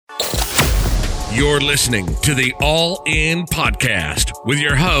You're listening to the All In Podcast with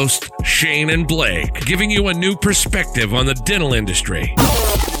your hosts, Shane and Blake, giving you a new perspective on the dental industry.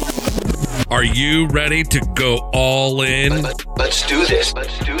 Are you ready to go all in? Let's do this.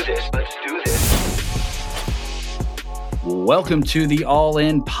 Welcome to the All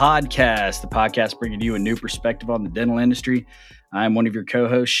In Podcast, the podcast bringing you a new perspective on the dental industry. I'm one of your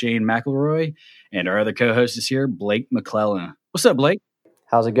co-hosts, Shane McElroy, and our other co-host is here, Blake McClellan. What's up, Blake?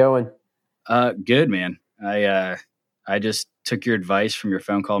 How's it going? Good, man. I just took your advice from your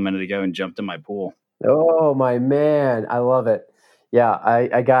phone call a minute ago and jumped in my pool. Oh, my man. I love it. Yeah,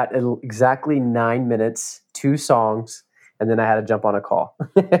 I got exactly 9 minutes, 2 songs, and then I had to jump on a call.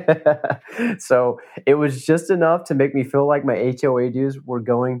 So it was just enough to make me feel like my HOA dues were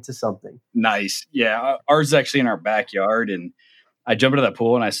going to something. Nice. Yeah, ours is actually in our backyard, and I jumped into that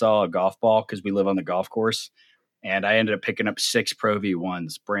pool and I saw a golf ball because we live on the golf course. And I ended up picking up 6 Pro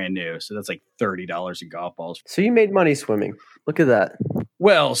V1s, brand new. So that's like $30 in golf balls. So you made money swimming. Look at that.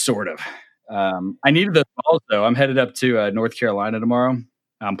 Well, sort of. I needed those balls, though. I'm headed up to North Carolina tomorrow.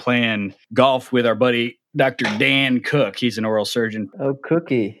 I'm playing golf with our buddy, Dr. Dan Cook. He's an oral surgeon. Oh,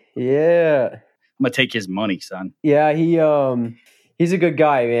 Cookie. Yeah. I'm going to take his money, son. Yeah, he's a good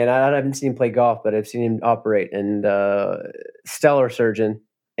guy, man. I haven't seen him play golf, but I've seen him operate. And stellar surgeon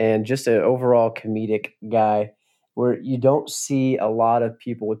and just an overall comedic guy, where you don't see a lot of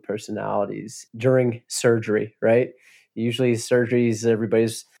people with personalities during surgery, right? Usually surgeries,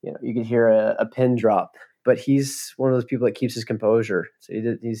 everybody's, you can hear a pin drop, but he's one of those people that keeps his composure. So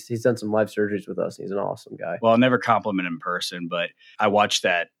he's done some live surgeries with us. And he's an awesome guy. Well, I'll never compliment him in person, but I watched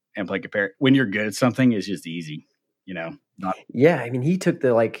that and play compare. When you're good at something, it's just easy, Yeah, I mean, he took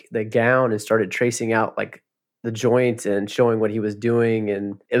the gown and started tracing out like the joint and showing what he was doing,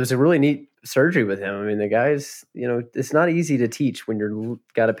 and it was a really neat surgery with him. I mean, the guy's, it's not easy to teach when you're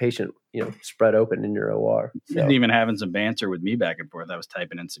got a patient, spread open in your OR. So. He was even having some banter with me back and forth. I was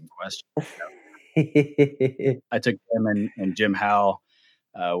typing in some questions. I took him and Jim Howell,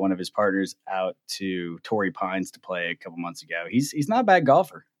 one of his partners, out to Torrey Pines to play a couple months ago. He's not a bad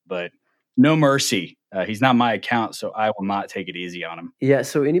golfer, but no mercy. He's not my account, so I will not take it easy on him. Yeah.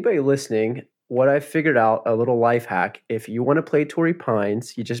 So anybody listening, what I figured out, a little life hack: if you want to play Torrey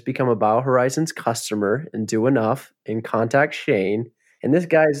Pines, you just become a BioHorizons customer and do enough and contact Shane. And this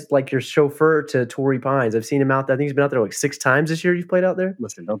guy's like your chauffeur to Torrey Pines. I've seen him out there. I think he's been out there like 6 times this year. You've played out there?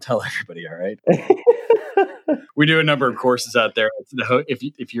 Listen, don't tell everybody, all right? We do a number of courses out there.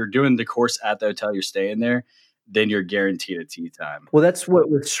 If you're doing the course at the hotel, you're staying there, then you're guaranteed a tee time. Well, that's what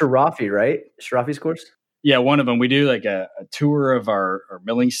with Sharafi, right? Sharafi's course? Yeah, one of them. We do like a tour of our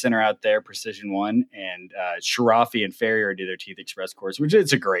milling center out there, Precision One, and Sharafi and Farrier do their Teeth Express course, which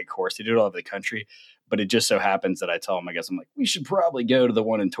is a great course. They do it all over the country, but it just so happens that I tell them, I'm like, we should probably go to the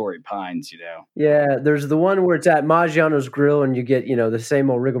one in Torrey Pines, Yeah, there's the one where it's at Maggiano's Grill and you get, the same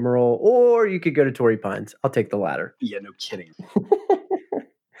old rigmarole, or you could go to Torrey Pines. I'll take the latter. Yeah, no kidding.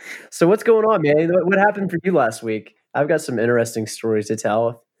 So what's going on, man? What happened for you last week? I've got some interesting stories to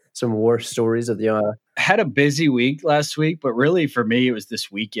tell. Some war stories of the had a busy week last week, but really for me, it was this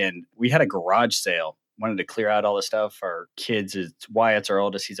weekend. We had a garage sale. Wanted to clear out all the stuff. Our kids, Wyatt's our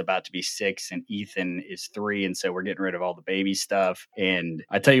oldest. He's about to be 6 and Ethan is 3. And so we're getting rid of all the baby stuff. And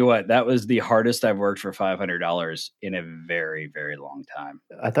I tell you what, that was the hardest I've worked for $500 in a very, very long time.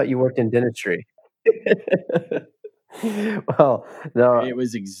 I thought you worked in dentistry. Well, no, it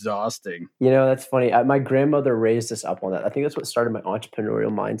was exhausting. That's funny. My grandmother raised us up on that. I think that's what started my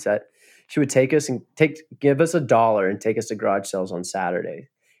entrepreneurial mindset. She would take us and give us $1 and take us to garage sales on Saturday.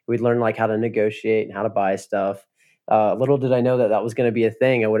 We'd learn how to negotiate and how to buy stuff. Little did I know that was going to be a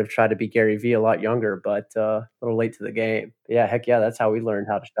thing. I would have tried to be Gary Vee a lot younger, but a little late to the game. But yeah, heck yeah, that's how we learned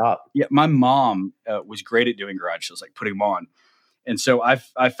how to shop. Yeah, my mom was great at doing garage sales, like putting them on. And so I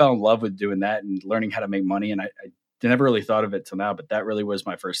fell in love with doing that and learning how to make money. And I never really thought of it till now, but that really was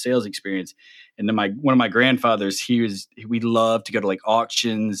my first sales experience. And then one of my grandfathers, we loved to go to like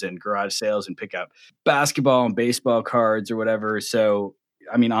auctions and garage sales and pick up basketball and baseball cards or whatever. So,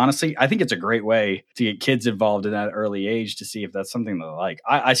 I mean, honestly, I think it's a great way to get kids involved in that early age to see if that's something they like.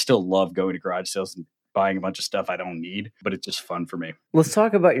 I still love going to garage sales and buying a bunch of stuff I don't need, but it's just fun for me. Let's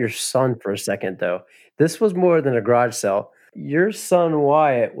talk about your son for a second, though. This was more than a garage sale. Your son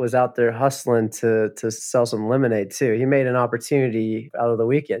Wyatt was out there hustling to sell some lemonade too. He made an opportunity out of the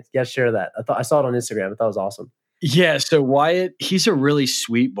weekend. Yeah, share that. I saw it on Instagram. I thought it was awesome. Yeah, so Wyatt, he's a really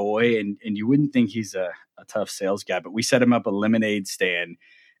sweet boy, and you wouldn't think he's a tough sales guy, but we set him up a lemonade stand,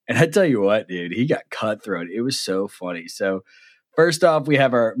 and I tell you what, dude, he got cutthroat. It was so funny. So First off, we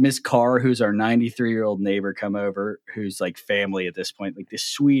have our Miss Carr, who's our 93-year-old neighbor, come over, who's like family at this point, like the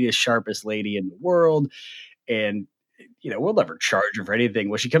sweetest, sharpest lady in the world. And, we'll never charge her for anything.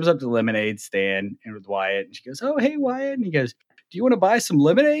 Well, she comes up to the lemonade stand and with Wyatt, and she goes, "Oh, hey, Wyatt." And he goes, "Do you want to buy some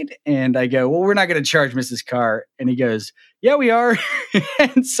lemonade?" And I go, "Well, we're not going to charge Mrs. Carr." And he goes, "Yeah, we are."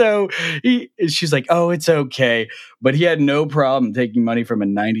 And so she's like, "Oh, it's okay." But he had no problem taking money from a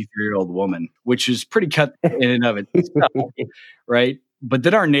 93-year-old woman, which is pretty cut in and of itself, right? But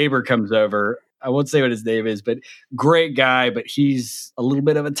then our neighbor comes over. I won't say what his name is, but great guy, but he's a little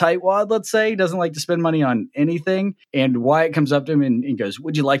bit of a tightwad, let's say. He doesn't like to spend money on anything. And Wyatt comes up to him and goes,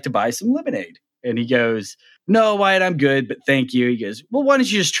 "Would you like to buy some lemonade?" And he goes, "No, Wyatt, I'm good, but thank you." He goes, "Well, why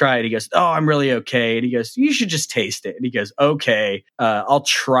don't you just try it?" He goes, "Oh, I'm really okay." And he goes, "You should just taste it." And he goes, "Okay, I'll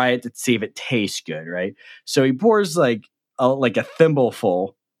try it to see if it tastes good," right? So he pours like a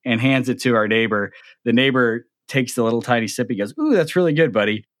thimbleful and hands it to our neighbor. The neighbor takes the little tiny sip. He goes, "Ooh, that's really good,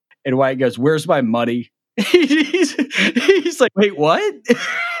 buddy." And Wyatt goes, "Where's my money?" he's like, "Wait, what?"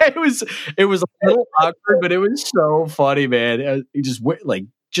 it was a little awkward, but it was so funny, man. He just went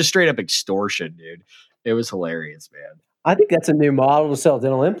just straight up extortion, dude. It was hilarious, man. I think that's a new model to sell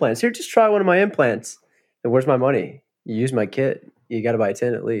dental implants. Here, just try one of my implants. And where's my money? You use my kit. You got to buy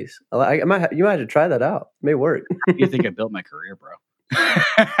 10 at least. You might have to try that out. It may work. You think I built my career, bro?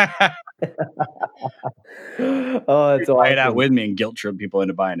 Oh, that's awesome. Try it out with me and guilt trip people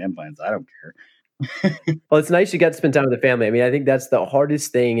into buying implants. I don't care. Well, it's nice you got to spend time with the family. I mean, I think that's the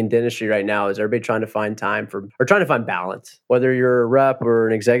hardest thing in dentistry right now is everybody trying to find time or trying to find balance. Whether you're a rep or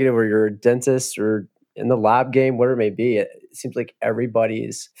an executive or you're a dentist or in the lab game, whatever it may be, it seems like everybody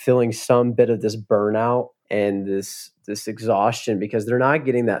is feeling some bit of this burnout and this exhaustion because they're not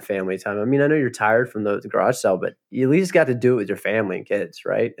getting that family time. I mean, I know you're tired from the garage sale, but you at least got to do it with your family and kids,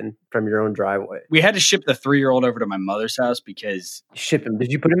 right? And from your own driveway. We had to ship the 3-year-old over to my mother's house because... Ship him.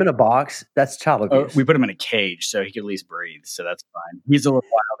 Did you put him in a box? That's child abuse. We put him in a cage so he could at least breathe. So that's fine. He's a little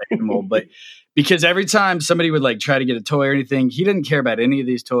wild animal, but because every time somebody would try to get a toy or anything, he didn't care about any of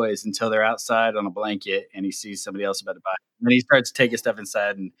these toys until they're outside on a blanket and he sees somebody else about to buy it. And then he starts taking stuff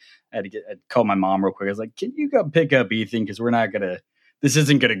inside, and I'd call my mom real quick. I was like, "Can you go pick up Ethan? Because this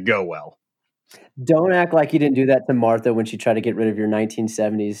isn't going to go well." Don't act like you didn't do that to Martha when she tried to get rid of your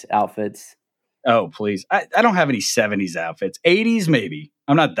 1970s outfits. Oh, please. I don't have any 70s outfits. 80s, maybe.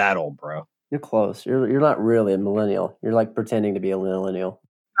 I'm not that old, bro. You're close. You're not really a millennial. You're like pretending to be a millennial.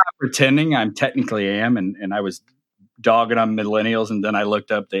 Not pretending. I technically am. And I was dogging on millennials. And then I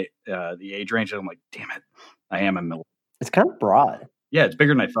looked up the age range. And I'm like, damn it. I am a millennial. It's kind of broad. Yeah, it's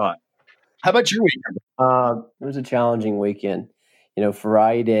bigger than I thought. How about your weekend? It was a challenging weekend.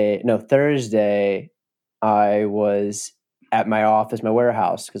 Thursday, I was at my office, my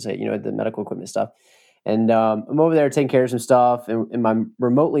warehouse, because the medical equipment stuff. And I'm over there taking care of some stuff, and I'm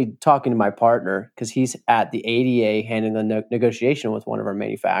remotely talking to my partner because he's at the ADA handling the negotiation with one of our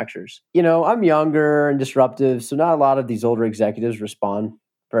manufacturers. I'm younger and disruptive, so not a lot of these older executives respond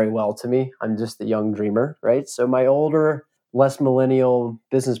very well to me. I'm just the young dreamer, right? So my older, less millennial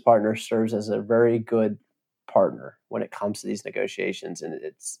business partner serves as a very good partner when it comes to these negotiations, and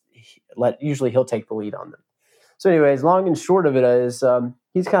usually he'll take the lead on them. So anyways, long and short of it is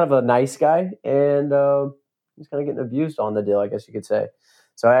he's kind of a nice guy, and he's kind of getting abused on the deal, I guess you could say.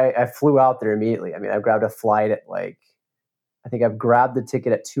 So I flew out there immediately. I mean, I grabbed a flight at I think I've grabbed the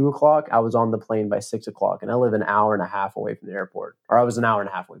ticket at 2:00. I was on the plane by 6:00, and I live an hour and a half away from the airport. Or I was an hour and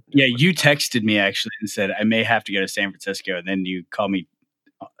a half away from the airport. You texted me actually and said, I may have to go to San Francisco. And then you called me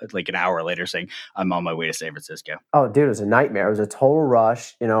an hour later saying, I'm on my way to San Francisco. Oh, dude, it was a nightmare. It was a total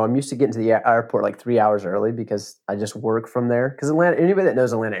rush. I'm used to getting to the airport 3 hours early because I just work from there. Because Atlanta, anybody that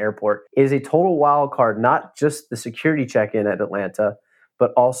knows Atlanta Airport, is a total wild card, not just the security check-in at Atlanta,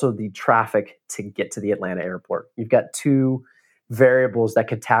 but also the traffic to get to the Atlanta airport. You've got two variables that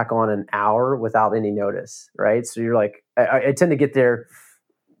could tack on an hour without any notice, right? So you're I tend to get there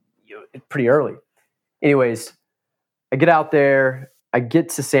pretty early. Anyways, I get out there. I get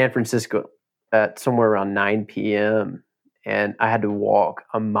to San Francisco at somewhere around 9 p.m. and I had to walk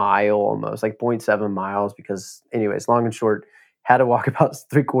a mile almost, 0.7 miles because anyways, long and short, had to walk about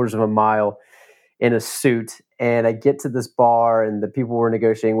 3/4 of a mile in a suit. And I get to this bar and the people we're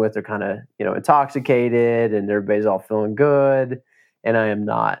negotiating with are kind of, intoxicated and everybody's all feeling good. And I am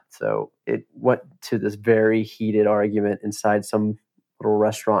not. So it went to this very heated argument inside some little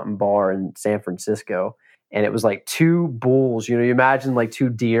restaurant and bar in San Francisco. And it was two bulls, you imagine two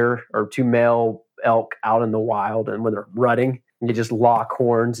deer or two male elk out in the wild. And when they're rutting, you just lock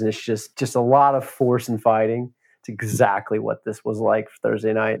horns and it's just a lot of force and fighting. It's exactly what this was like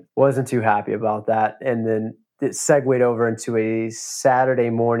Thursday night. Wasn't too happy about that. And then that segued over into a Saturday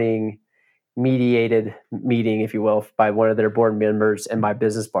morning mediated meeting, if you will, by one of their board members and my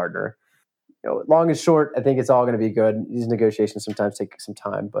business partner. Long and short, I think it's all going to be good. These negotiations sometimes take some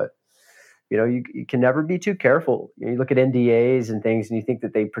time, but you can never be too careful. You look at NDAs and things and you think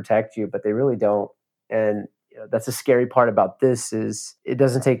that they protect you, but they really don't. And that's the scary part about this is it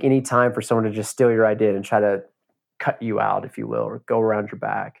doesn't take any time for someone to just steal your idea and try to cut you out, if you will, or go around your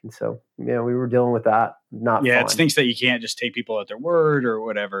back. And so, we were dealing with that. Not fun. It stinks that you can't just take people at their word or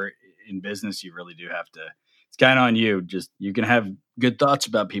whatever. In business, you really do have to. It's kind of on you. Just you can have good thoughts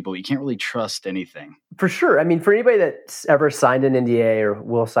about people. You can't really trust anything. For sure. I mean, for anybody that's ever signed an NDA or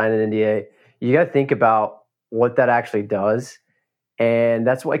will sign an NDA, you got to think about what that actually does. And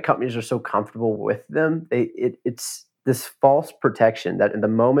that's why companies are so comfortable with them. It's this false protection that in the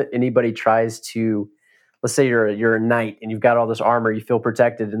moment anybody tries to, let's say you're a knight and you've got all this armor, you feel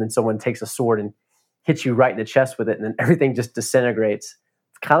protected, and then someone takes a sword and hits you right in the chest with it, and then everything just disintegrates.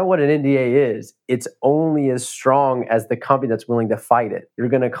 It's kind of what an NDA is. It's only as strong as the company that's willing to fight it. You're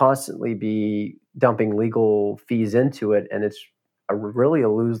going to constantly be dumping legal fees into it, and it's really a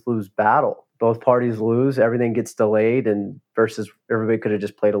lose-lose battle. Both parties lose, everything gets delayed, and versus everybody could have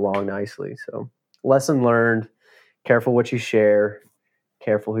just played along nicely. So lesson learned, careful what you share,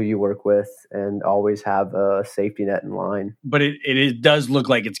 careful who you work with, and always have a safety net in line. But it does look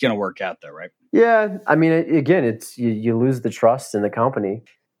like it's going to work out though, right? Yeah. I mean, again, it's you lose the trust in the company.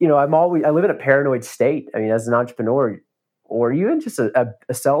 I live in a paranoid state. I mean, as an entrepreneur or even just a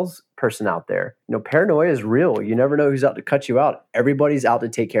sales person out there, paranoia is real. You never know who's out to cut you out. Everybody's out to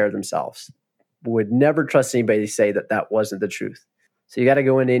take care of themselves. Would never trust anybody to say that wasn't the truth. So you got to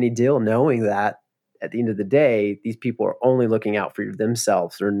go into any deal knowing that at the end of the day, these people are only looking out for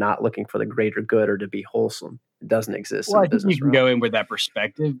themselves. They're not looking for the greater good or to be wholesome. It doesn't exist in the business realm. You can go in with that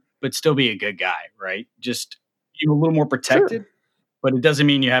perspective, but still be a good guy, right? Just a little more protected, sure. But it doesn't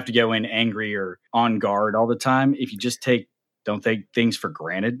mean you have to go in angry or on guard all the time. If you just don't take things for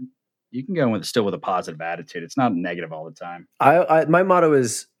granted, you can go in still with a positive attitude. It's not negative all the time. My motto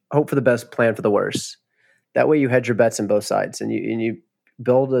is hope for the best, plan for the worst. That way you hedge your bets on both sides and you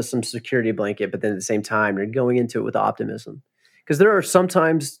build some security blanket, but then at the same time, you're going into it with optimism. Because there are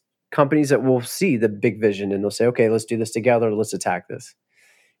sometimes companies that will see the big vision and they'll say, okay, let's do this together. Let's attack this.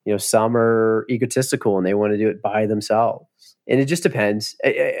 Some are egotistical and they want to do it by themselves. And it just depends.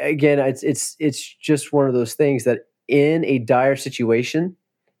 Again, it's just one of those things that in a dire situation,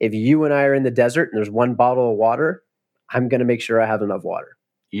 if you and I are in the desert and there's one bottle of water, I'm going to make sure I have enough water.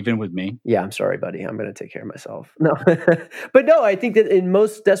 Even with me? Yeah, I'm sorry, buddy. I'm going to take care of myself. No, but no, I think that in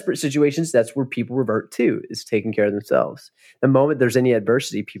most desperate situations, that's where people revert to, is taking care of themselves. The moment there's any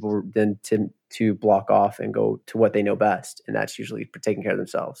adversity, people then tend to block off and go to what they know best. And that's usually for taking care of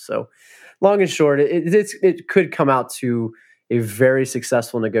themselves. So long and short, it could come out to a very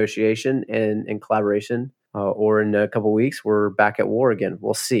successful negotiation and collaboration. Or in a couple of weeks, we're back at war again.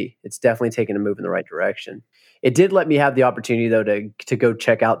 We'll see. It's definitely taking a move in the right direction. It did let me have the opportunity, though, to go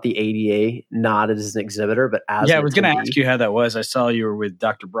check out the ADA, not as an exhibitor, but as I was going to ask you how that was. I saw you were with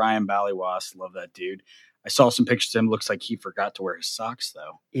Dr. Brian Ballywas. Love that dude. I saw some pictures of him. Looks like he forgot to wear his socks,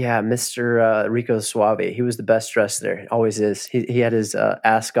 though. Yeah, Mr. Rico Suave. He was the best dressed there. Always is. He had his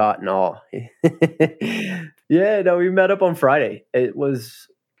ascot and all. Yeah, no, we met up on Friday. It was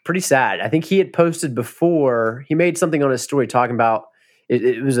pretty sad. I think he had posted before. He made something on his story talking about,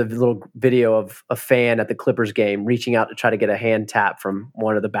 it was a little video of a fan at the Clippers game reaching out to try to get a hand tap from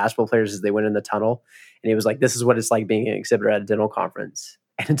one of the basketball players as they went in the tunnel. And he was like, this is what it's like being an exhibitor at a dental conference.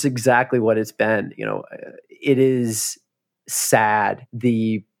 And it's exactly what it's been. It is sad,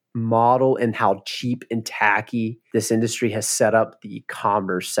 the model and how cheap and tacky this industry has set up the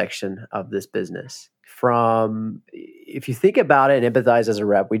commerce section of this business. From, if you think about it and empathize as a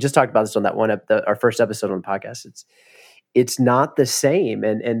rep, we just talked about this on that one, our first episode on the podcast. It's not the same.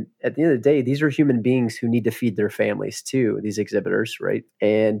 And at the end of the day, these are human beings who need to feed their families too, these exhibitors, right?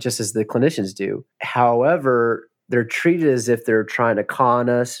 And just as the clinicians do. However, they're treated as if they're trying to con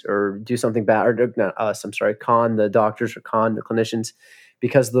us or do something bad, or not us, I'm sorry, con the doctors or con the clinicians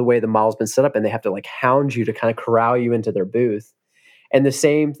because of the way the model's been set up, and they have to like hound you to kind of corral you into their booth. And the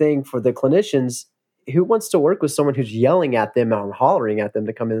same thing for the clinicians. Who wants to work with someone who's yelling at them and hollering at them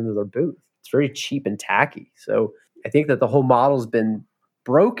to come into their booth? It's very cheap and tacky. So I think that the whole model's been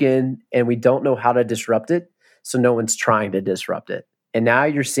broken and we don't know how to disrupt it. So no one's trying to disrupt it. And now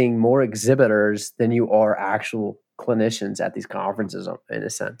you're seeing more exhibitors than you are actual clinicians at these conferences in a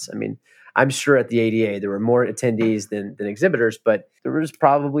sense. I mean, I'm sure at the ADA, there were more attendees than exhibitors, but there was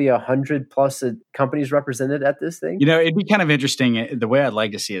probably 100 plus companies represented at this thing. It'd be kind of interesting the way I'd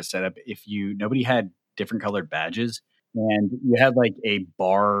like to see it set up. If nobody had different colored badges. And you had like a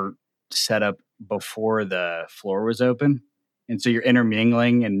bar set up before the floor was open. And so you're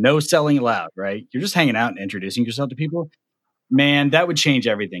intermingling and no selling allowed, right? You're just hanging out and introducing yourself to people. Man, that would change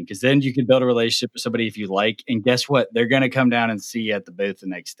everything because then you could build a relationship with somebody if you like. And guess what? They're going to come down and see you at the booth the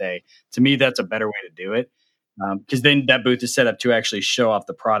next day. To me, that's a better way to do it because then that booth is set up to actually show off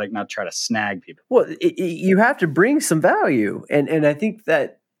the product, not try to snag people. Well, you have to bring some value. And I think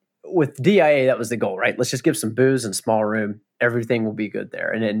that with DIA, that was the goal, right? Let's just give some booze and small room. Everything will be good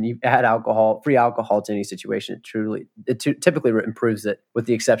there. And then you add alcohol, free alcohol to any situation. It typically improves it, with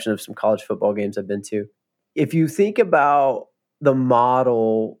the exception of some college football games I've been to. If you think about the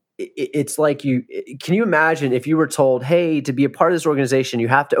model, it's like can you imagine if you were told, hey, to be a part of this organization, you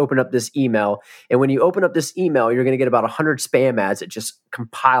have to open up this email. And when you open up this email, you're going to get about 100 spam ads that just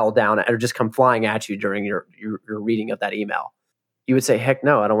compile down or just come flying at you during your reading of that email. You would say, heck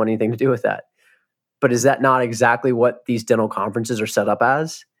no, I don't want anything to do with that. But is that not exactly what these dental conferences are set up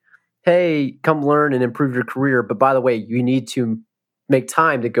as? Hey, come learn and improve your career. But by the way, you need to make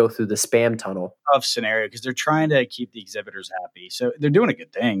time to go through the spam tunnel. Tough scenario because they're trying to keep the exhibitors happy. So they're doing a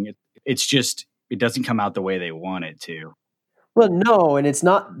good thing. It's just, it doesn't come out the way they want it to. Well, no, and it's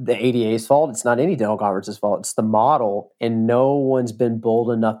not the ADA's fault. It's not any dental conference's fault. It's the model, and no one's been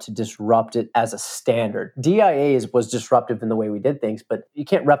bold enough to disrupt it as a standard. DIA was disruptive in the way we did things, but you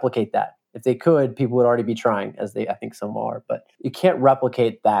can't replicate that. If they could, people would already be trying, as I think some are. But you can't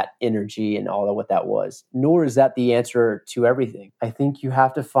replicate that energy and all of what that was, nor is that the answer to everything. I think you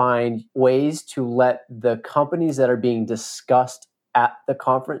have to find ways to let the companies that are being discussed at the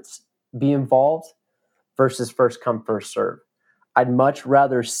conference be involved versus first come, first serve. I'd much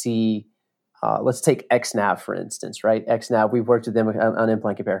rather see, let's take XNav, for instance, right? XNav, we've worked with them on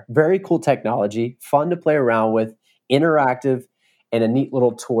Implant Compare. Very cool technology, fun to play around with, interactive, and a neat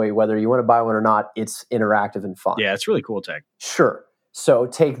little toy. Whether you want to buy one or not, it's interactive and fun. Yeah, it's really cool tech. Sure. So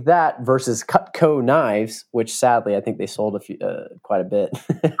take that versus Cutco knives, which sadly I think they sold quite a bit.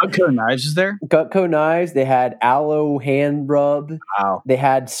 Cutco knives is there? Cutco knives. They had aloe hand rub. Wow. They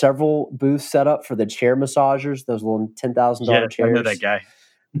had several booths set up for the chair massagers, those little $10,000 chairs. I know that guy.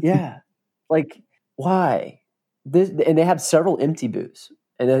 Yeah. Like, why? And they had several empty booths.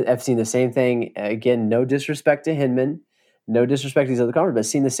 And I've seen the same thing. Again, no disrespect to Hinman, no disrespect to these other conferences, but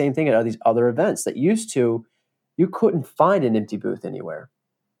I've seen the same thing at these other events that you couldn't find an empty booth anywhere.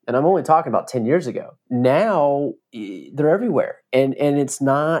 And I'm only talking about 10 years ago. Now they're everywhere. And it's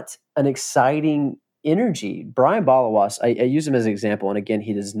not an exciting energy. Brian Balawas, I use him as an example. And again,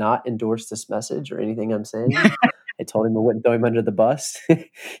 he does not endorse this message or anything I'm saying. I told him I wouldn't throw him under the bus.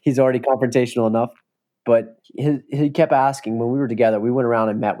 He's already confrontational enough. But he kept asking when we were together, we went around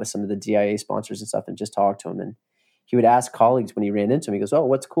and met with some of the DIA sponsors and stuff and just talked to him. And he would ask colleagues when he ran into him, he goes, oh,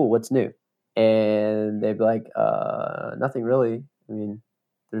 what's cool? What's new? And they'd be like, nothing really. I mean,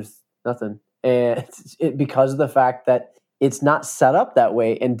 there's nothing. And because of the fact that it's not set up that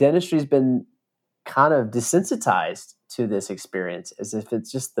way, and dentistry's been kind of desensitized to this experience as if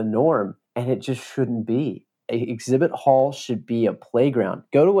it's just the norm, and it just shouldn't be. An exhibit hall should be a playground.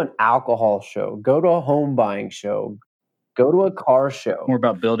 Go to an alcohol show. Go to a home buying show. Go to a car show. More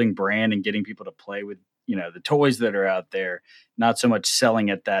about building brand and getting people to play with, the toys that are out there, not so much selling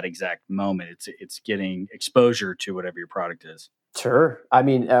at that exact moment. It's getting exposure to whatever your product is. Sure. I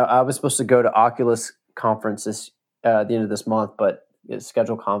mean, I was supposed to go to Oculus conferences at the end of this month, but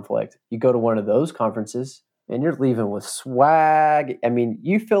schedule conflict. You go to one of those conferences and you're leaving with swag. I mean,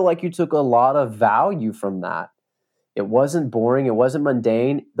 you feel like you took a lot of value from that. It wasn't boring. It wasn't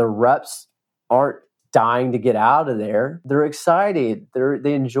mundane. The reps aren't dying to get out of there. They're excited.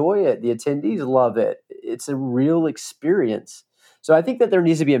 They enjoy it. The attendees love it. It's a real experience. So I think that there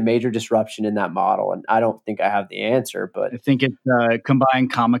needs to be a major disruption in that model. And I don't think I have the answer, but I think it's combine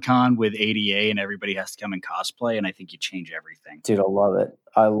Comic-Con with ADA and everybody has to come in cosplay. And I think you change everything. Dude, I love it.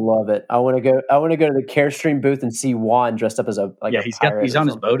 I love it. I want to go to the Carestream booth and see Juan dressed up as a he's on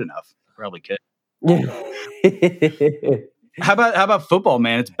his boat enough. Probably could. How about football,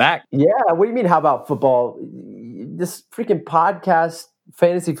 man? It's back. Yeah. What do you mean? How about football? This freaking podcast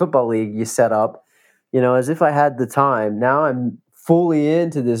fantasy football league you set up, as if I had the time. Now I'm fully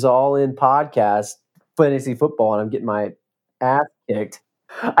into this all-in podcast fantasy football, and I'm getting my ass kicked.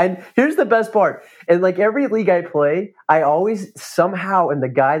 And here's the best part. And like every league I play, I always somehow am the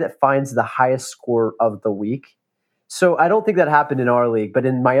guy that finds the highest score of the week. So I don't think that happened in our league, but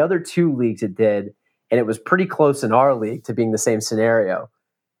in my other two leagues it did. And it was pretty close in our league to being the same scenario.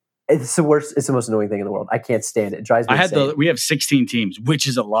 It's the worst. It's the most annoying thing in the world. I can't stand it. It drives me insane. We have 16 teams, which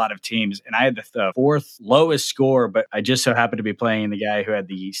is a lot of teams. And I had the fourth lowest score, but I just so happened to be playing the guy who had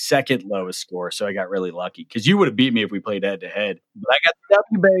the second lowest score. So I got really lucky because you would have beat me if we played head to head. But I got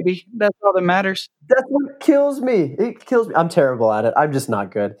the W, baby. That's all that matters. That's what kills me. It kills me. I'm terrible at it. I'm just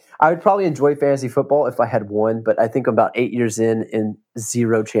not good. I would probably enjoy fantasy football if I had one, but I think I'm about 8 years in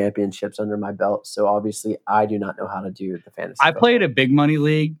 0 championships under my belt. So obviously I do not know how to do the fantasy. I played a big money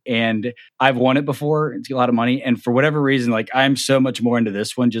league and I've won it before. It's a lot of money. And for whatever reason, like I'm so much more into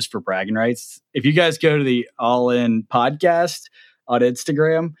this one just for bragging rights. If you guys go to the All In podcast on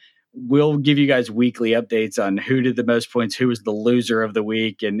Instagram, we'll give you guys weekly updates on who did the most points, who was the loser of the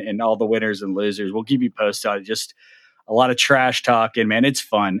week, and all the winners and losers. We'll keep you posted on it. Just a lot of trash talking, man. It's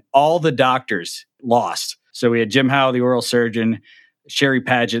fun. All the doctors lost. So we had Jim Howe, the oral surgeon, Sherry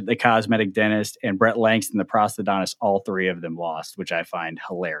Padgett, the cosmetic dentist, and Brett Langston, the prosthodontist. All three of them lost, which I find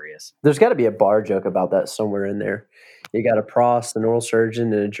hilarious. There's got to be a bar joke about that somewhere in there. You got a prost, an oral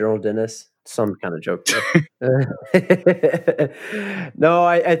surgeon, and a general dentist. Some kind of joke there. No,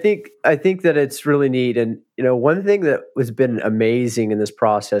 I think that it's really neat. And, one thing that has been amazing in this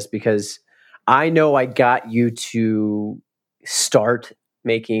process, because I know I got you to start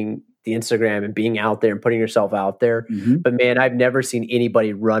making the Instagram and being out there and putting yourself out there. Mm-hmm. But man, I've never seen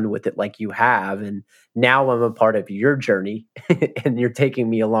anybody run with it like you have. And now I'm a part of your journey and you're taking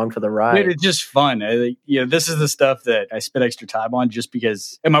me along for the ride. Dude, it's just fun. This is the stuff that I spend extra time on just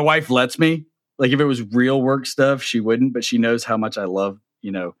because, and my wife lets me. Like if it was real work stuff, she wouldn't, but she knows how much I love,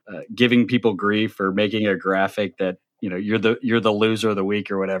 giving people grief or making a graphic that, you're the loser of the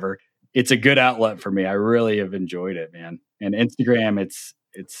week or whatever. It's a good outlet for me. I really have enjoyed it, man. And Instagram,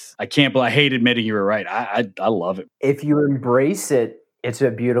 I hate admitting you were right. I love it. If you embrace it, it's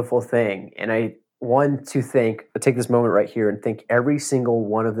a beautiful thing. And I want to take this moment right here and thank every single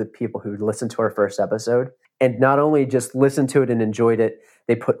one of the people who listened to our first episode and not only just listened to it and enjoyed it,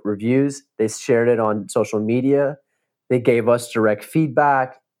 they put reviews, they shared it on social media, they gave us direct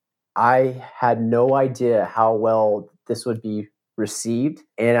feedback. I had no idea how well this would be received.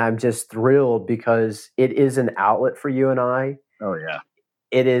 And I'm just thrilled because it is an outlet for you and I. Oh, yeah.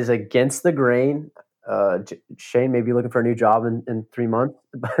 It is against the grain. Shane may be looking for a new job in 3 months,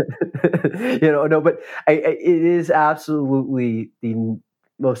 but it is absolutely the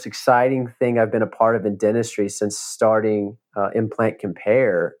most exciting thing I've been a part of in dentistry since starting Implant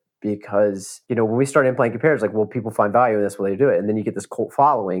Compare. Because when we start Implant Compare, it's like, well, people find value in this, well, they do it, and then you get this cult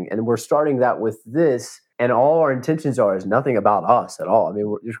following, and we're starting that with this, and all our intentions is nothing about us at all. I mean,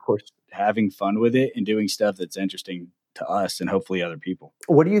 we're of course having fun with it and doing stuff that's interesting to us and hopefully other people.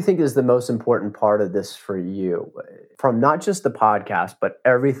 What do you think is the most important part of this for you, from not just the podcast, but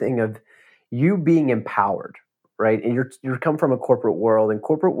everything of you being empowered, right? And you come from a corporate world, and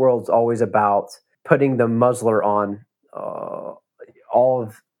corporate world's always about putting the muzzler on all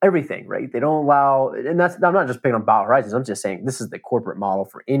of everything, right? They don't allow, and I'm not just picking on Bio Horizons. I'm just saying this is the corporate model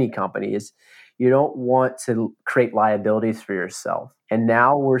for any company is you don't want to create liabilities for yourself. And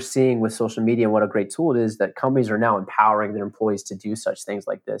now we're seeing with social media and what a great tool it is that companies are now empowering their employees to do such things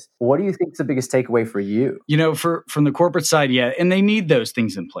like this. What do you think is the biggest takeaway for you? From the corporate side, yeah, and they need those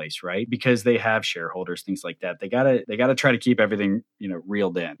things in place, right? Because they have shareholders, things like that. They gotta try to keep everything,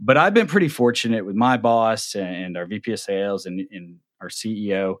 reeled in. But I've been pretty fortunate with my boss and our VP of sales and our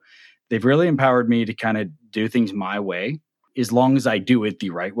CEO. They've really empowered me to kind of do things my way, as long as I do it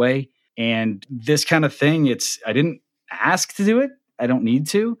the right way. And this kind of thing, I didn't ask to do it. I don't need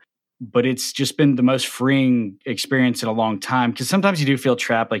to, but it's just been the most freeing experience in a long time. Because sometimes you do feel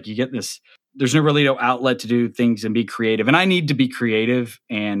trapped. Like you get this, there's no outlet to do things and be creative. And I need to be creative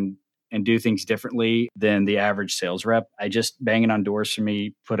and do things differently than the average sales rep. I just banging on doors for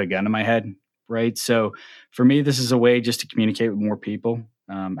me, put a gun in my head. Right. So for me, this is a way just to communicate with more people,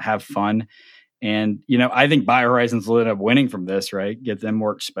 have fun. And, I think Bio Horizons will end up winning from this, right? Get them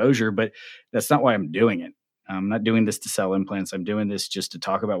more exposure, but that's not why I'm doing it. I'm not doing this to sell implants. I'm doing this just to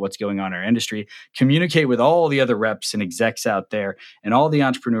talk about what's going on in our industry, communicate with all the other reps and execs out there and all the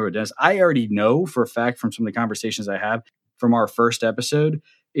entrepreneur dentists. I already know for a fact from some of the conversations I have from our first episode,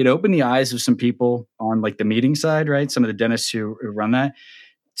 it opened the eyes of some people on like the meeting side, right? Some of the dentists who run that,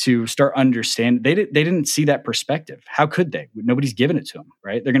 to start understanding. They didn't see that perspective. How could they? Nobody's giving it to them,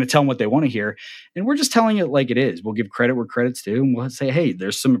 right? They're going to tell them what they want to hear. And we're just telling it like it is. We'll give credit where credit's due. And we'll say, hey,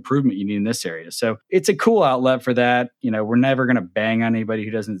 there's some improvement you need in this area. So it's a cool outlet for that. We're never going to bang on anybody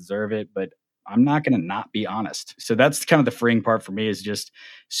who doesn't deserve it, but I'm not going to not be honest. So that's kind of the freeing part for me is just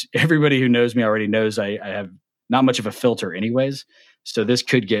everybody who knows me already knows I have not much of a filter anyways. So this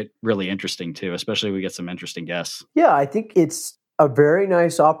could get really interesting too, especially if we get some interesting guests. Yeah, I think it's a very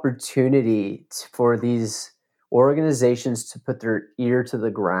nice opportunity for these organizations to put their ear to the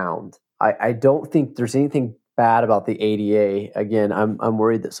ground. I don't think there's anything bad about the ADA. Again, I'm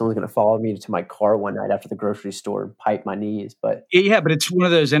worried that someone's going to follow me to my car one night after the grocery store and pipe my knees. But Yeah, but it's one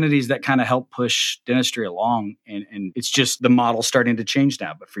of those entities that kind of help push dentistry along. And it's just the model starting to change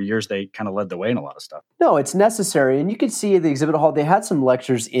now. But for years, they kind of led the way in a lot of stuff. no, it's necessary. And you could see at the exhibit hall, they had some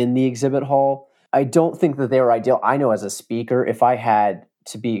lectures in the exhibit hall. I don't think that they were ideal. I know as a speaker, if I had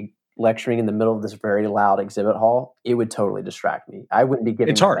to be lecturing in the middle of this very loud exhibit hall, it would totally distract me. I wouldn't be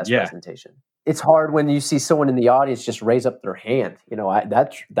giving It's the hard, best yeah. presentation. It's hard when you see someone in the audience just raise up their hand.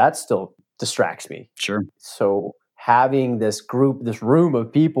 That still distracts me. Sure. So having this room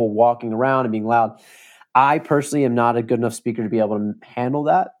of people walking around and being loud, I personally am not a good enough speaker to be able to handle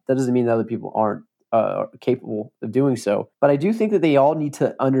that. That doesn't mean that other people aren't capable of doing so. But I do think that they all need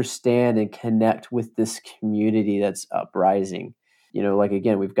to understand and connect with this community that's uprising. Like,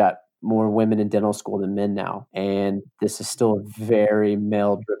 again, we've got more women in dental school than men now. And this is still a very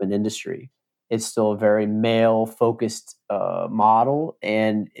male-driven industry. It's still a very male-focused model,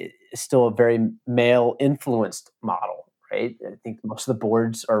 and it's still a very male-influenced model, right? I think most of the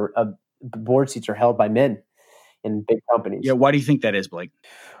board seats are held by men in big companies. Yeah. Why do you think that is, Blake?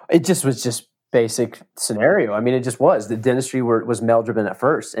 It just was basic scenario. I mean, it just was. The dentistry was male-driven at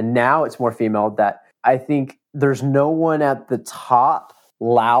first, and now it's more female. That I think there's no one at the top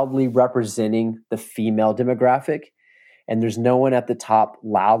loudly representing the female demographic, and there's no one at the top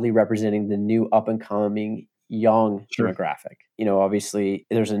loudly representing the new up-and-coming young demographic. Obviously,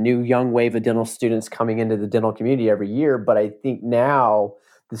 there's a new young wave of dental students coming into the dental community every year, but I think now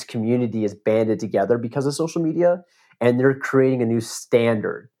this community is banded together because of social media, and they're creating a new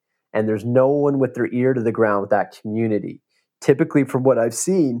standard. And there's no one with their ear to the ground with that community. Typically, from what I've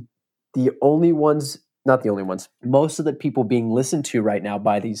seen, not the only ones, most of the people being listened to right now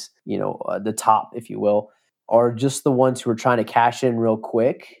by these, the top, if you will, are just the ones who are trying to cash in real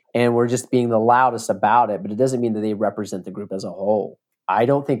quick. And we're just being the loudest about it. But it doesn't mean that they represent the group as a whole. I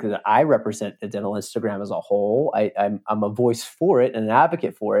don't think that I represent the dental Instagram as a whole. I'm a voice for it and an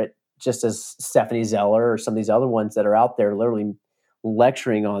advocate for it, just as Stephanie Zeller or some of these other ones that are out there literally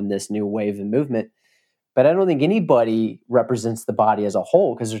lecturing on this new wave and movement. But I don't think anybody represents the body as a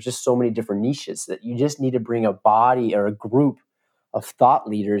whole, because there's just so many different niches that you just need to bring a body or a group of thought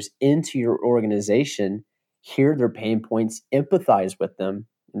leaders into your organization, hear their pain points, empathize with them.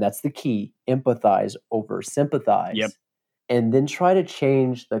 And that's the key, empathize over sympathize. Yep. And then try to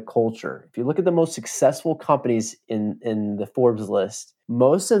change the culture. If you look at the most successful companies in the Forbes list,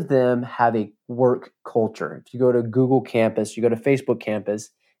 most of them have a work culture. If you go to Google campus, you go to Facebook campus,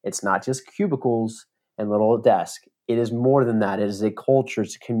 it's not just cubicles and little desk. It is more than that. It is a culture.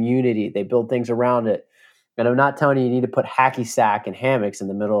 It's a community. They build things around it. And I'm not telling you need to put hacky sack and hammocks in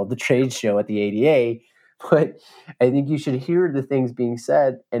the middle of the trade show at the ADA, but I think you should hear the things being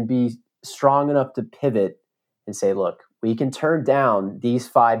said and be strong enough to pivot and say, look, we can turn down these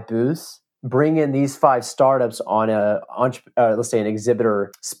 5 booths, bring in these 5 startups on let's say an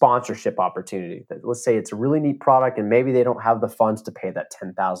exhibitor sponsorship opportunity. Let's say it's a really neat product and maybe they don't have the funds to pay that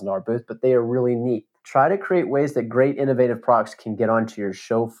 $10,000 booth, but they are really neat. Try to create ways that great innovative products can get onto your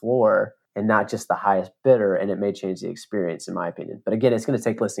show floor and not just the highest bidder, and it may change the experience, in my opinion. But again, it's going to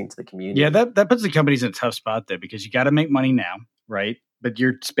take listening to the community. Yeah, that puts the companies in a tough spot there, because you got to make money now, right? But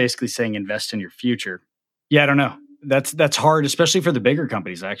you're basically saying invest in your future. Yeah, I don't know. That's hard, especially for the bigger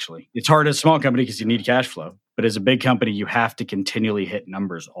companies, actually. It's hard as a small company because you need cash flow. But as a big company, you have to continually hit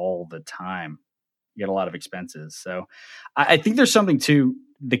numbers all the time. You get a lot of expenses. So I think there's something to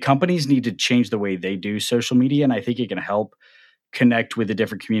the companies need to change the way they do social media. And I think it can help connect with the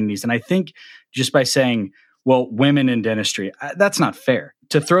different communities. And I think just by saying, well, women in dentistry, that's not fair.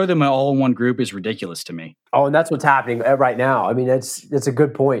 To throw them all in one group is ridiculous to me. Oh, and that's what's happening right now. I mean, that's a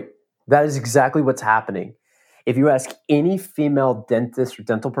good point. That is exactly what's happening. If you ask any female dentist or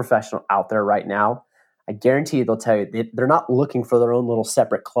dental professional out there right now, I guarantee you they'll tell you they're not looking for their own little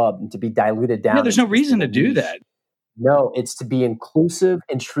separate club and to be diluted down. Yeah, there's no reason to do that. No, it's to be inclusive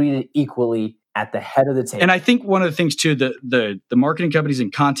and treated equally at the head of the table. And I think one of the things too, the marketing companies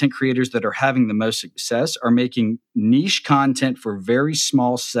and content creators that are having the most success are making niche content for very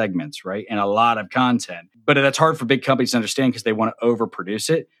small segments, right? And a lot of content. But that's hard for big companies to understand because they want to overproduce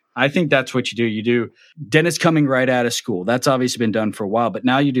it. I think that's what you do. You do dentists coming right out of school. That's obviously been done for a while, but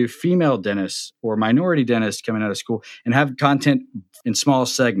now you do female dentists or minority dentists coming out of school and have content in small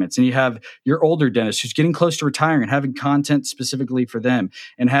segments. And you have your older dentist who's getting close to retiring and having content specifically for them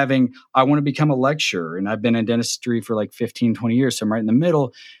and having, I want to become a lecturer. And I've been in dentistry for like 15, 20 years. So I'm right in the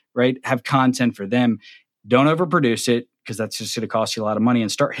middle, right? Have content for them. Don't overproduce it. because that's just going to cost you a lot of money,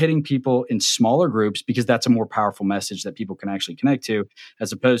 and start hitting people in smaller groups, because that's a more powerful message that people can actually connect to,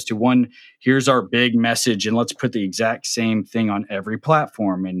 as opposed to one, here's our big message and let's put the exact same thing on every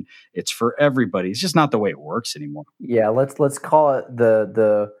platform and it's for everybody. It's just not the way it works anymore. Yeah, let's call it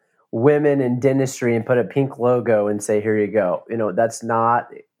the women in dentistry and put a pink logo and say, here you go. That's not,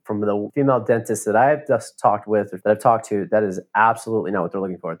 from the female dentists that I've just talked with, or that I've talked to, that is absolutely not what they're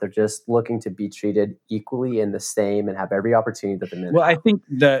looking for. They're just looking to be treated equally and the same and have every opportunity that the men Well, have. I think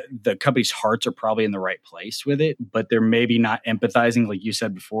the company's hearts are probably in the right place with it, but they're maybe not empathizing, like you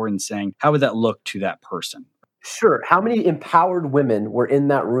said before, and saying, how would that look to that person? Sure. How many empowered women were in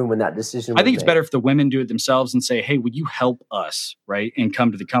that room when that decision was I think it's made? better if the women do it themselves and say, hey, would you help us, right? And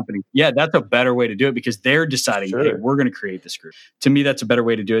come to the company. Yeah, that's a better way to do it, because they're deciding, Sure. hey, we're going to create this group. To me, that's a better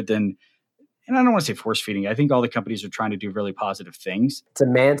way to do it than, and I don't want to say force feeding. I think all the companies are trying to do really positive things. It's a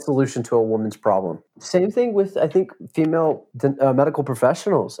man's solution to a woman's problem. Same thing with, I think, female medical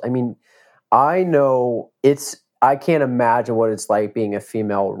professionals. I mean, I can't imagine what it's like being a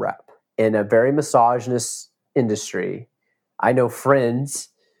female rep in a very misogynist industry. I know friends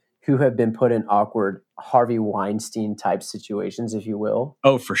who have been put in awkward Harvey Weinstein type situations, if you will.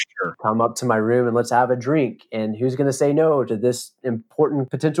 Oh, for sure. Come up to my room and let's have a drink. And who's going to say no to this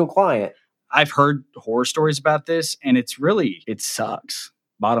important potential client? I've heard horror stories about this, and it sucks.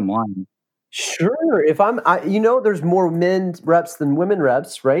 Bottom line. Sure. There's more men reps than women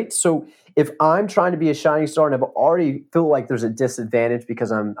reps, right? So if I'm trying to be a shining star and I've already feel like there's a disadvantage because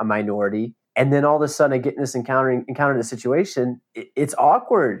I'm a minority, and then all of a sudden I get in this encountering a situation, it's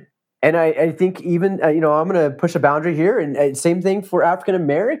awkward. And I think even, I'm going to push a boundary here, and same thing for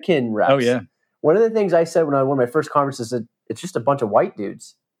African-American reps. Oh, yeah. One of the things I said when I won my first conference is it's just a bunch of white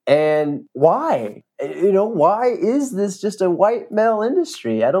dudes. And why? Why is this just a white male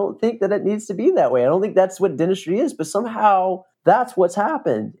industry? I don't think that it needs to be that way. I don't think that's what dentistry is, but somehow that's what's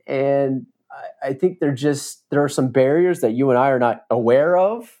happened. And I think there are some barriers that you and I are not aware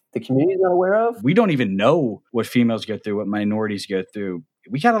of, the community is not aware of. We don't even know what females go through, what minorities go through.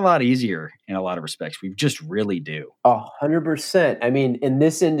 We got a lot easier in a lot of respects. We just really do. 100%. I mean, in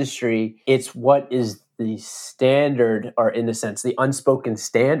this industry, it's what is the standard, or in a sense, the unspoken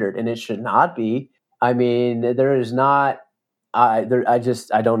standard, and it should not be. I mean, there is not. I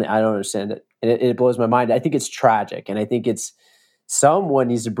don't understand it, and it blows my mind. I think it's tragic, and I think someone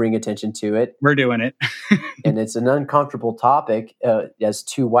needs to bring attention to it. We're doing it, and it's an uncomfortable topic as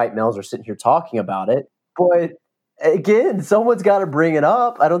two white males are sitting here talking about it, but. Again, someone's got to bring it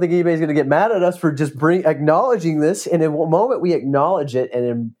up. I don't think anybody's going to get mad at us for just acknowledging this. And in one moment we acknowledge it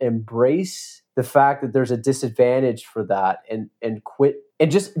and embrace the fact that there's a disadvantage for that, and quit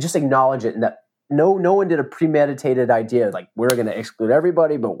and just acknowledge it. And that no one did a premeditated idea like we're going to exclude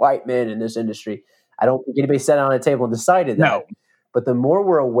everybody but white men in this industry. I don't think anybody sat down at a table and decided that. No. But the more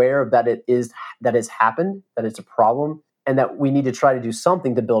we're aware of that that has happened, that it's a problem, and that we need to try to do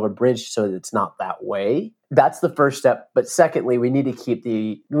something to build a bridge so that it's not that way. That's the first step. But secondly, we need to keep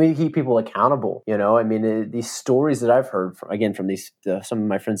people accountable. I mean, these stories that I've heard from these some of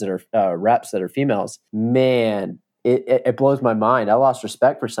my friends that are reps that are females, man, it blows my mind. I lost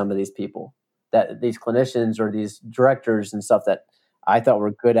respect for some of these people, that these clinicians or these directors and stuff that I thought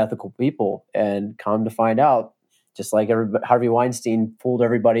were good, ethical people, and come to find out, just like Harvey Weinstein fooled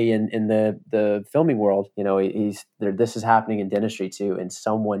everybody in the filming world, this is happening in dentistry too, and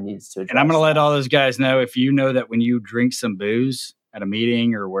someone needs to address. And I'm going to let all those guys know, if you know that when you drink some booze at a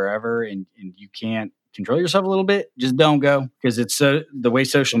meeting or wherever, and you can't control yourself a little bit, just don't go, because it's the way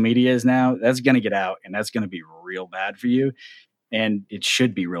social media is now. That's going to get out, and that's going to be real bad for you. And it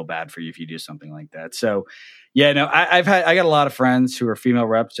should be real bad for you if you do something like that. So, yeah, no, I got a lot of friends who are female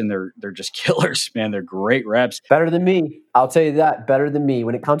reps, and they're just killers, man. They're great reps. Better than me. I'll tell you that. Better than me.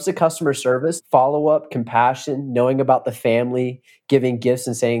 When it comes to customer service, follow-up, compassion, knowing about the family, giving gifts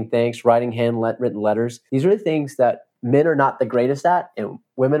and saying thanks, writing handwritten letters. These are the things that men are not the greatest at, and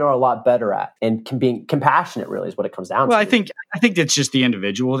women are a lot better at. And being compassionate really is what it comes down to. Well, I think that's just the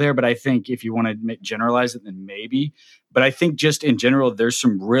individual there, but I think if you want to generalize it, then maybe. But I think just in general, there's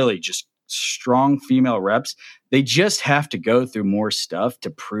some really just strong female reps. They just have to go through more stuff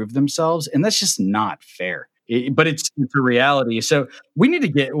to prove themselves, and that's just not fair. But it's a reality. So we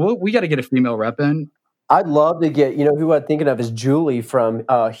got to get a female rep in. I'd love to get, who I'm thinking of is Julie from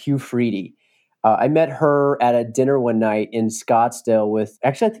Hugh Freedy. I met her at a dinner one night in Scottsdale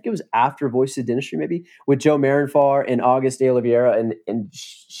I think it was after Voice of Dentistry, maybe, with Joe Marinfar and August de Oliveira. And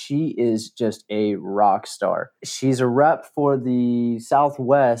she is just a rock star. She's a rep for the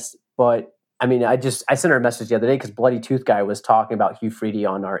Southwest, but I mean, I sent her a message the other day because Bloody Tooth Guy was talking about Hugh Freedy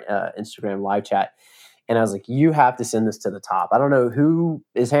on our Instagram live chat. And I was like, you have to send this to the top. I don't know who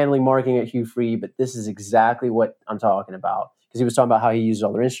is handling marketing at Hugh Free, but this is exactly what I'm talking about. Because he was talking about how he uses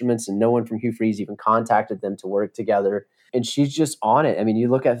all their instruments and no one from Hugh Free's even contacted them to work together. And she's just on it. I mean, you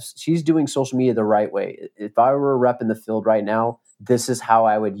look at, she's doing social media the right way. If I were a rep in the field right now, this is how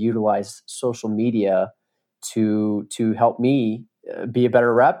I would utilize social media to help me be a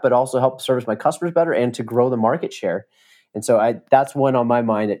better rep, but also help service my customers better and to grow the market share. And so that's one on my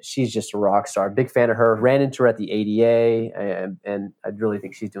mind, that she's just a rock star. Big fan of her. Ran into her at the ADA, and I really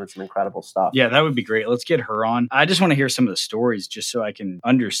think she's doing some incredible stuff. Yeah, that would be great. Let's get her on. I just want to hear some of the stories just so I can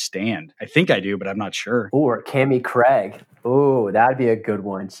understand. I think I do, but I'm not sure. Or Cammie Craig. Oh, that'd be a good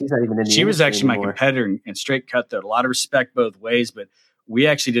one. She's not even in the She was actually anymore. my competitor in straight cut, though. A lot of respect both ways, but we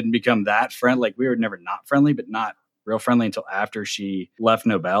actually didn't become that friendly. Like, we were never not friendly, but not real friendly until after she left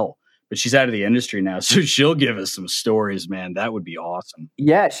Nobel. But she's out of the industry now, so she'll give us some stories, man. That would be awesome.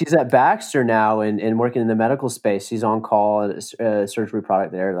 Yeah, she's at Baxter now and working in the medical space. She's on call at a surgery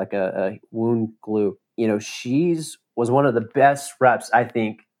product there, like a wound glue. You know, was one of the best reps, I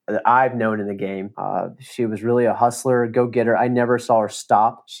think, that I've known in the game. She was really a hustler, go-getter. I never saw her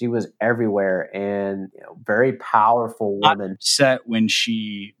stop. She was everywhere, and very powerful woman. I'm upset when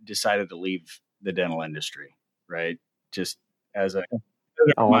she decided to leave the dental industry, right? Just as a...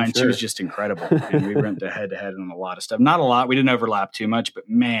 Mine, sure. She was just incredible. And we went head-to-head on a lot of stuff. Not a lot. We didn't overlap too much, but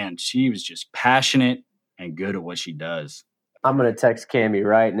man, she was just passionate and good at what she does. I'm going to text Cammie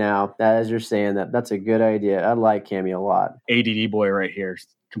right now. As you're saying that, that's a good idea. I like Cammie a lot. ADD boy right here,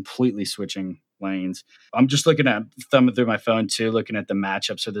 completely switching lanes. I'm just thumbing through my phone too, looking at the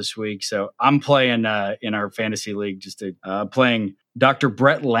matchups for this week. So I'm playing in our fantasy league, playing Dr.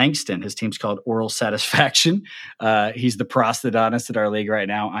 Brett Langston. His team's called Oral Satisfaction. He's the prosthodontist at our league right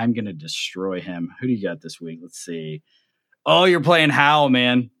now. I'm going to destroy him. Who do you got this week? Let's see. Oh, you're playing Howell,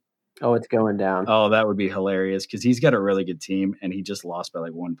 man. Oh, it's going down. Oh, that would be hilarious because he's got a really good team and he just lost by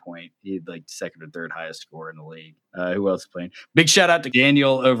like 1 point. He had like second or third highest score in the league. Who else is playing? Big shout out to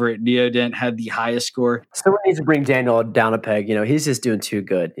Daniel over at Neodent, had the highest score. Someone needs to bring Daniel down a peg. He's just doing too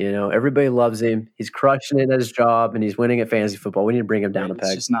good. Everybody loves him. He's crushing it at his job and he's winning at fantasy football. We need to bring him down a peg.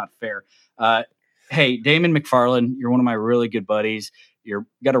 It's just not fair. Hey, Damon McFarland, you're one of my really good buddies. You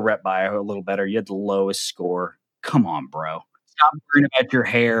got a rep bio a little better. You had the lowest score. Come on, bro. Stop worrying about your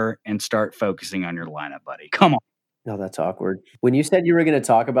hair and start focusing on your lineup, buddy. Come on. No, that's awkward. When you said you were going to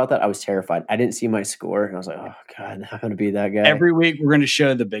talk about that, I was terrified. I didn't see my score, and I was like, oh, God, I'm going to be that guy. Every week, we're going to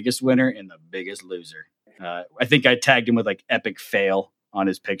show the biggest winner and the biggest loser. I think I tagged him with like epic fail on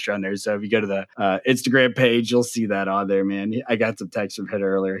his picture on there. So if you go to the Instagram page, you'll see that on there, man. I got some texts from him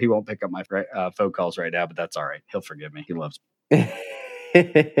earlier. He won't pick up my phone calls right now, but that's all right. He'll forgive me. He loves me.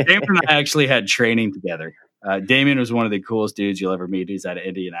 Damon and I actually had training together. Damien was one of the coolest dudes you'll ever meet. He's out of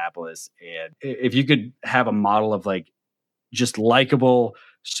Indianapolis. And if you could have a model of like just likable,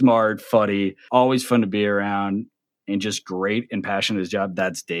 smart, funny, always fun to be around, and just great and passionate at his job,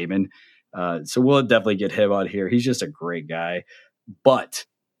 that's Damon. So we'll definitely get him on here. He's just a great guy. But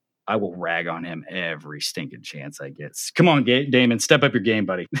I will rag on him every stinking chance I get. Come on, Damon, step up your game,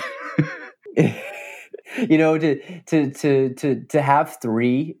 buddy. To have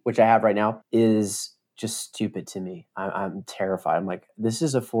 3, which I have right now, is just stupid to me. I'm terrified. I'm like, this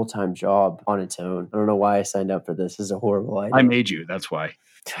is a full-time job on its own. I don't know why I signed up for this. This is a horrible idea. I made you. That's why.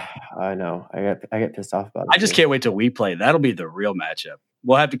 I know. I get pissed off about it. I just can't wait till we play. That'll be the real matchup.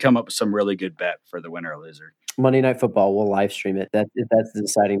 We'll have to come up with some really good bet for the winner or loser. Monday Night Football, we'll live stream it. That's the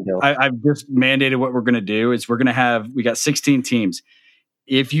deciding deal. I've just mandated what we're going to do is we got 16 teams.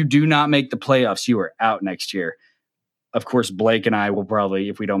 If you do not make the playoffs, you are out next year. Of course, Blake and I will probably,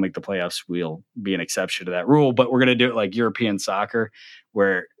 if we don't make the playoffs, we'll be an exception to that rule. But we're going to do it like European soccer,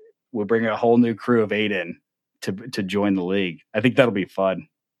 where we'll bring a whole new crew of 8 in to join the league. I think that'll be fun.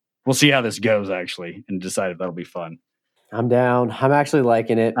 We'll see how this goes, actually, and decide if that'll be fun. I'm down. I'm actually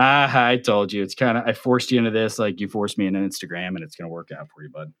liking it. I told you. It's kind of, I forced you into this like you forced me into Instagram, and it's going to work out for you,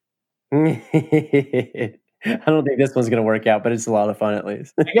 bud. I don't think this one's going to work out, but it's a lot of fun at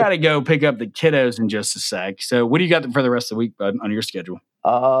least. I got to go pick up the kiddos in just a sec. So what do you got for the rest of the week, bud, on your schedule?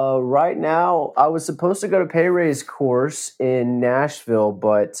 Right now, I was supposed to go to Pay Raise course in Nashville,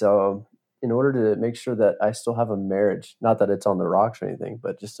 but in order to make sure that I still have a marriage, not that it's on the rocks or anything,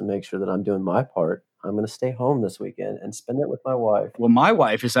 but just to make sure that I'm doing my part, I'm going to stay home this weekend and spend it with my wife. Well, my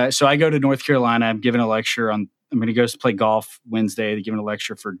wife is so I go to North Carolina. I'm giving a lecture I'm going to go play golf Wednesday. They're giving a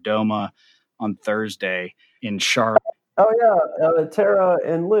lecture for DOMA on Thursday in Charlotte. Oh, yeah. Tara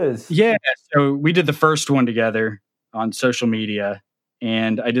and Liz. Yeah. So we did the first one together on social media,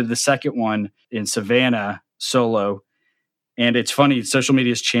 and I did the second one in Savannah solo. And it's funny, social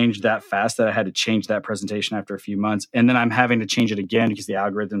media has changed that fast that I had to change that presentation after a few months. And then I'm having to change it again because the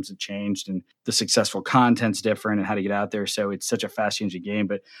algorithms have changed and the successful content's different and how to get out there. So it's such a fast changing game.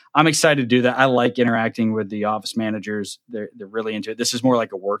 But I'm excited to do that. I like interacting with the office managers. They're really into it. This is more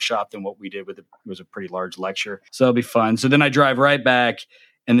like a workshop than what we did it was a pretty large lecture. So it'll be fun. So then I drive right back.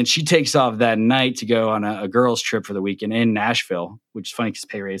 And then she takes off that night to go on a girls' trip for the weekend in Nashville, which is funny because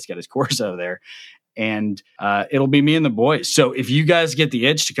Pay Ray's got his course over there. And it'll be me and the boys. So if you guys get the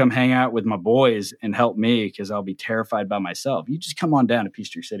itch to come hang out with my boys and help me, because I'll be terrified by myself, you just come on down to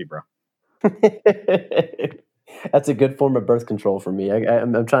Peachtree City, bro. That's a good form of birth control for me.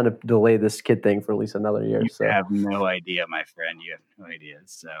 I'm trying to delay this kid thing for at least another year. You have no idea, my friend. You have no idea.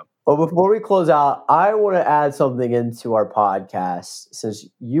 So, well, before we close out, I want to add something into our podcast. Since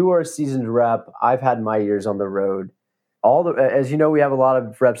you are a seasoned rep, I've had my years on the road. As you know, we have a lot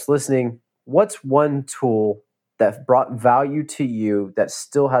of reps listening. What's one tool that brought value to you that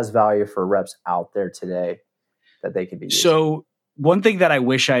still has value for reps out there today that they could be using? So one thing that I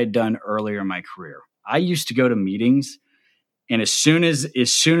wish I had done earlier in my career, I used to go to meetings, and as soon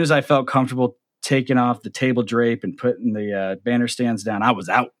as I felt comfortable taking off the table drape and putting the banner stands down, I was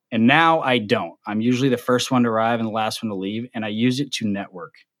out. And now I don't. I'm usually the first one to arrive and the last one to leave, and I use it to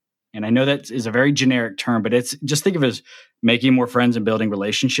network. And I know that is a very generic term, but it's just think of it as making more friends and building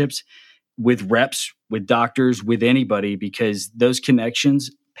relationships with reps, with doctors, with anybody, because those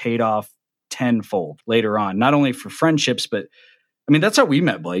connections paid off tenfold later on, not only for friendships, but I mean, that's how we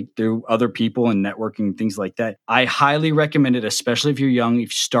met, Blake, through other people and networking, things like that. I highly recommend it, especially if you're young, if you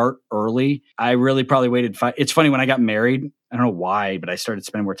start early. I really probably waited It's funny, when I got married, I don't know why, but I started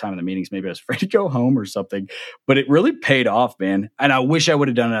spending more time in the meetings. Maybe I was afraid to go home or something, but it really paid off, man. And I wish I would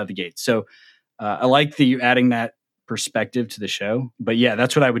have done it out of the gate. So I like you adding that perspective to the show. But yeah,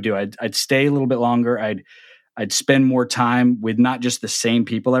 that's what I would do. I'd stay a little bit longer. I'd spend more time with not just the same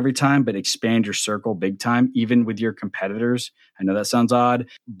people every time, but expand your circle big time, even with your competitors. I know that sounds odd,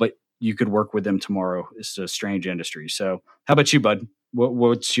 but you could work with them tomorrow. It's a strange industry. So how about you, bud?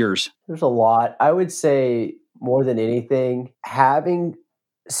 What's yours? There's a lot. I would say more than anything, having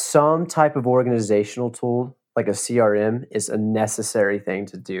some type of organizational tool like a CRM is a necessary thing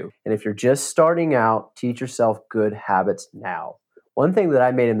to do. And if you're just starting out, teach yourself good habits now. One thing that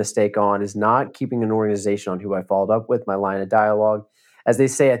I made a mistake on is not keeping an organization on who I followed up with, my line of dialogue. As they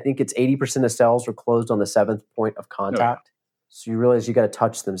say, I think it's 80% of sales are closed on the 7th point of contact. Oh. So you realize you got to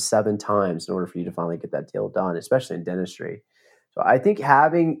touch them 7 times in order for you to finally get that deal done, especially in dentistry. So I think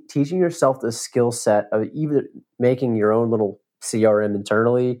teaching yourself the skill set of either making your own little CRM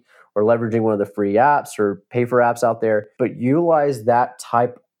internally or leveraging one of the free apps or pay for apps out there, but utilize that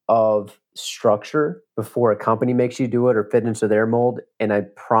type of structure before a company makes you do it or fit into their mold. And I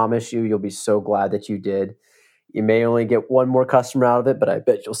promise you'll be so glad that you did. You may only get one more customer out of it, but I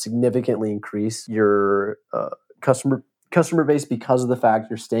bet you'll significantly increase your customer base because of the fact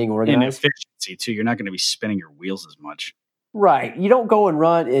you're staying organized. And efficiency too. You're not going to be spinning your wheels as much. Right. You don't go and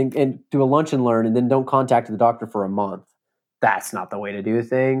run and do a lunch and learn and then don't contact the doctor for a month. That's not the way to do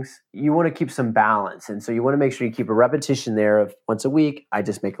things. You want to keep some balance. And so you want to make sure you keep a repetition there of once a week. I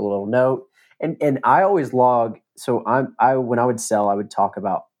just make a little note. And I always log. So when I would sell, I would talk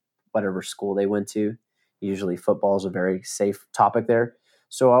about whatever school they went to. Usually football is a very safe topic there.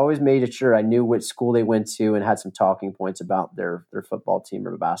 So I always made sure I knew which school they went to and had some talking points about their football team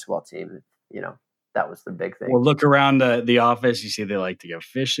or basketball team. You know, that was the big thing. Well, look around the office. You see they like to go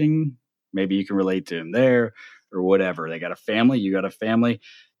fishing. Maybe you can relate to them there. Or whatever. They got a family, you got a family.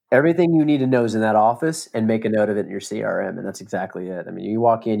 Everything you need to know is in that office and make a note of it in your CRM. And that's exactly it. I mean, you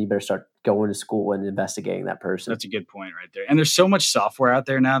walk in, you better start going to school and investigating that person. That's a good point right there. And there's so much software out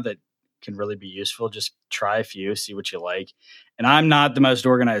there now that can really be useful. Just try a few, see what you like. And I'm not the most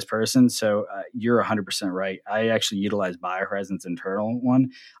organized person, so you're 100% right. I actually utilize BioHorizons internal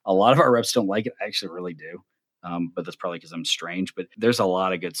one. A lot of our reps don't like it. I actually really do. But that's probably because I'm strange. But there's a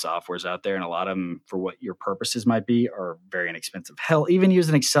lot of good softwares out there, and a lot of them, for what your purposes might be, are very inexpensive. Hell, even use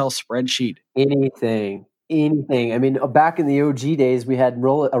an Excel spreadsheet. Anything. I mean, back in the OG days, we had a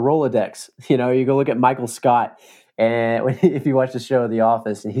Rolodex. You know, you go look at Michael Scott, and if you watch the show The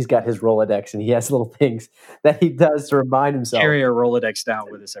Office, and he's got his Rolodex, and he has little things that he does to remind himself. Carry a Rolodex down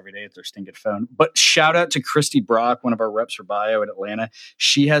with us every day at their stinking phone. But shout out to Christy Brock, one of our reps for Bio in Atlanta.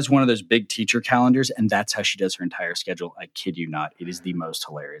 She has one of those big teacher calendars, and that's how she does her entire schedule. I kid you not. It is the most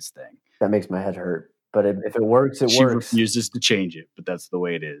hilarious thing. That makes my head hurt. But if it works, it works. She refuses to change it, but that's the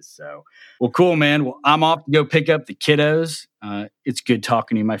way it is. So, well, cool, man. Well, I'm off to go pick up the kiddos. It's good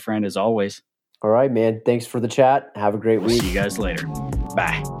talking to you, my friend, as always. All right, man. Thanks for the chat. Have a great week. See you guys later.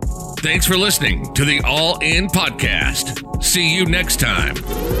 Bye. Thanks for listening to the All In Podcast. See you next time.